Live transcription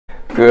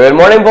Good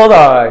morning,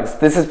 Bulldogs.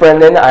 This is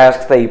Brendan. I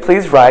ask that you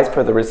please rise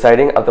for the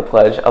reciting of the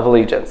Pledge of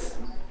Allegiance.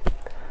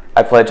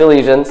 I pledge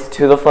allegiance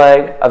to the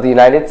flag of the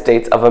United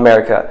States of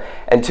America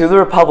and to the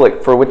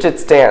republic for which it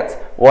stands,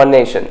 one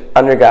nation,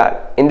 under God,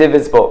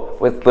 indivisible,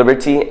 with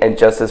liberty and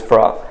justice for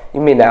all.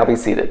 You may now be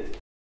seated.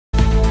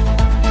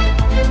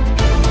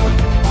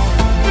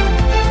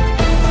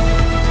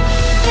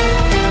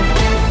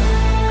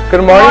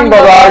 Good morning,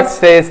 Bulldogs.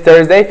 Today is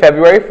Thursday,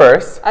 February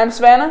 1st. I'm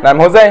Savannah. And I'm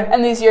Jose.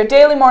 And these are your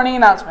daily morning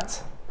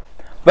announcements.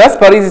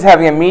 Best Buddies is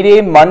having a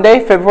meeting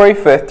Monday, February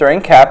 5th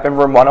during CAP in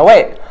room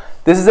 108.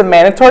 This is a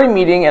mandatory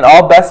meeting and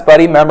all Best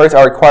Buddy members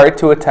are required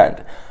to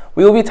attend.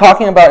 We will be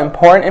talking about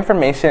important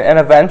information and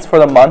events for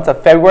the months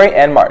of February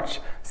and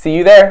March. See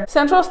you there.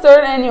 Central's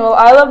third annual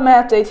I Love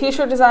Math Day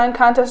t-shirt design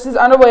contest is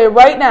underway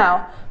right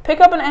now. Pick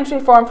up an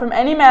entry form from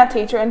any math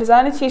teacher and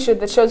design a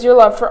t-shirt that shows your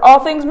love for all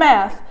things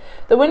math.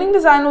 The winning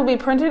design will be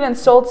printed and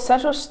sold to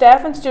Central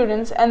staff and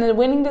students, and the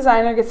winning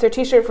designer gets their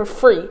t-shirt for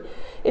free.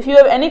 If you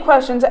have any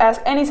questions, ask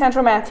any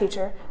Central math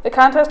teacher. The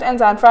contest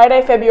ends on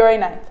Friday, February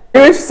 9th. If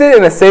you're interested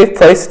in a safe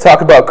place to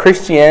talk about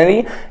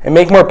Christianity and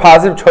make more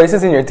positive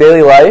choices in your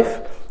daily life,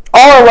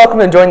 all are welcome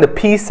to join the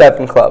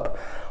P7 Club.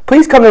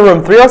 Please come to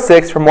room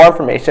 306 for more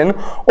information,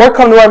 or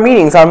come to our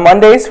meetings on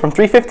Mondays from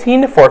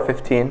 3:15 to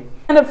 4:15.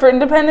 Sign up for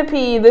Independent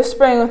PE this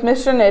spring with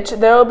Mr. Nitch.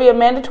 There will be a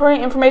mandatory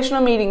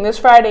informational meeting this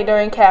Friday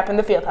during CAP in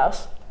the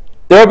Fieldhouse.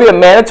 There will be a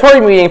mandatory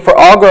meeting for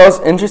all girls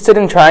interested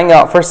in trying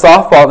out for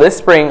softball this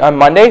spring on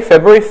Monday,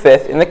 February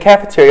 5th in the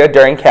cafeteria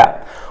during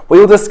CAP. We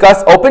will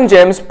discuss open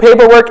gyms,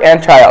 paperwork,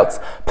 and tryouts.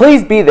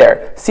 Please be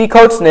there. See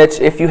Coach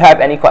Nitch if you have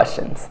any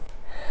questions.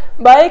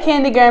 Buy a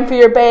candygram for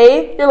your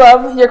bae, your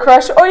love, your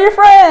crush, or your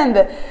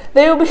friend.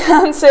 They will be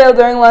on sale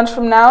during lunch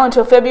from now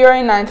until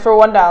February 9th for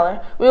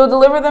 $1. We will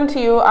deliver them to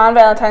you on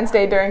Valentine's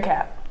Day during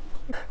CAP.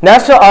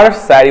 National Honor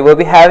Society will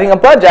be having a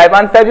blood drive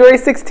on February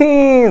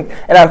 16th.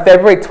 And on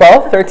February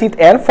 12th, 13th,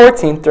 and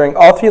 14th, during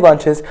all three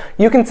lunches,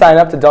 you can sign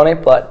up to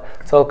donate blood.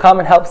 So come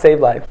and help save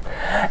lives.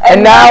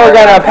 And now we're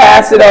going to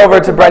pass it over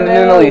to Brendan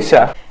and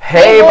Alicia.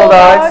 Hey,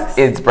 Bulldogs.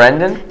 It's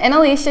Brendan and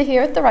Alicia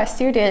here with the rest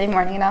of your daily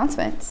morning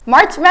announcements.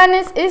 March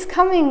Madness is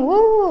coming,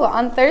 woo,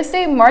 on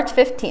Thursday, March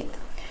 15th.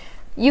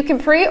 You can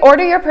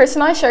pre-order your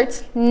personalized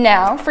shirts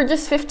now for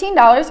just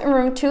 $15 in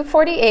room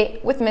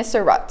 248 with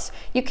Mr. Rutz.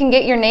 You can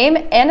get your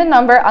name and a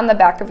number on the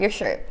back of your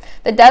shirt.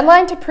 The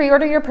deadline to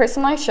pre-order your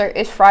personalized shirt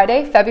is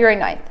Friday, February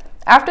 9th.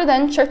 After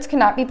then, shirts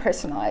cannot be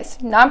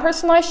personalized.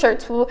 Non-personalized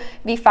shirts will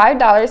be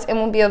 $5 and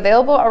will be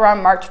available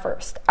around March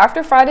 1st.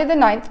 After Friday the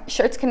 9th,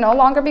 shirts can no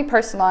longer be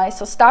personalized,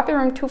 so stop in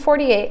room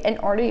 248 and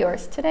order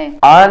yours today.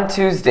 On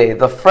Tuesday,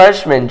 the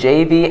freshman,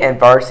 JV, and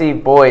varsity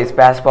boys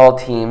basketball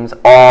teams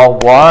all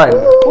won.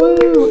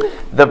 Woo!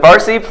 The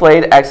varsity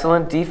played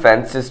excellent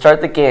defense to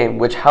start the game,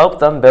 which helped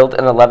them build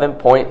an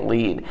 11-point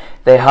lead.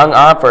 They hung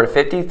on for a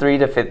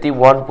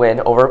 53-51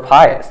 win over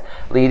Pius.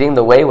 Leading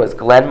the way was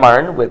Glenn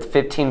Martin with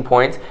 15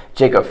 points,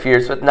 Jacob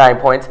Fierce with 9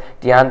 points,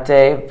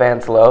 Deontay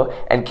Vanslow,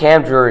 and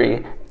Cam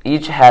Drury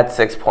each had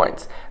 6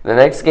 points. The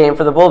next game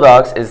for the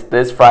Bulldogs is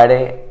this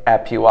Friday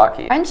at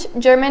Pewaukee. French,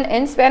 German,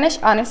 and Spanish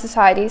Honor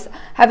Societies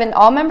have an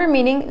all-member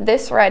meeting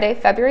this Friday,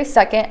 February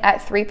 2nd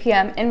at 3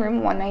 p.m. in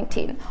room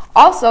 119.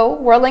 Also,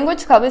 World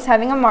Language Club is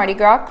having a Mardi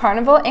Gras,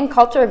 Carnival, and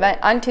Culture event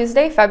on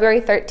Tuesday,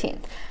 February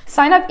 13th.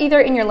 Sign up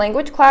either in your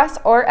language class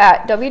or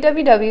at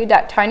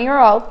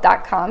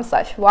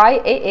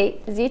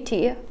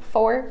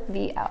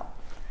www.tinyurl.com/YAAZT4VL.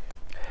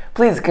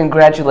 Please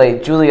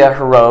congratulate Julia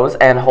Heroes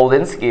and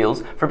Holden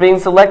Skeels for being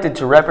selected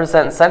to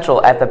represent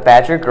Central at the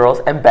Badger Girls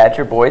and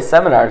Badger Boys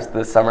seminars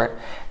this summer.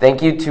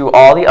 Thank you to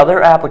all the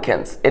other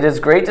applicants. It is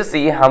great to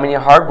see how many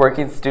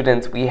hardworking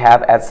students we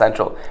have at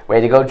Central. Way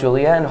to go,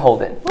 Julia and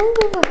Holden.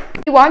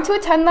 If you want to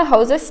attend the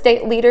HOSA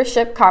State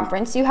Leadership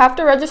Conference, you have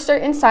to register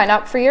and sign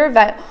up for your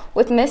event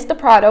with Miss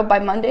DePrado by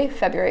Monday,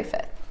 February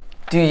 5th.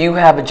 Do you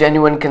have a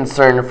genuine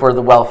concern for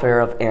the welfare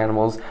of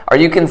animals? Are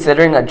you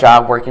considering a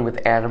job working with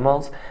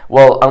animals?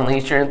 Well,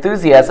 unleash your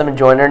enthusiasm and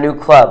join our new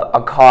club,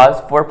 A Cause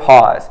for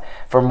Paws.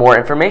 For more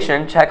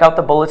information, check out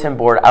the bulletin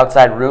board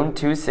outside room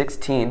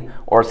 216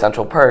 or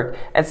Central Perk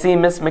and see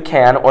Miss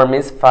McCann or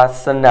Miss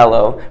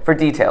Fasanello for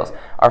details.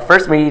 Our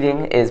first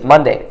meeting is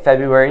Monday,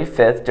 February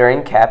 5th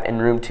during CAP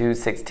in room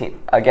 216.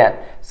 Again,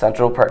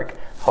 Central Perk.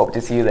 Hope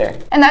to see you there.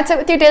 And that's it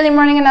with your daily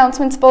morning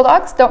announcements,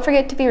 Bulldogs. Don't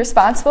forget to be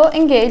responsible,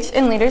 engaged,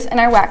 and leaders in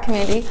our WAC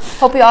community.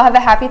 Hope you all have a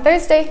happy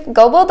Thursday.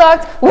 Go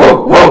Bulldogs!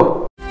 Woo,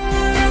 woo.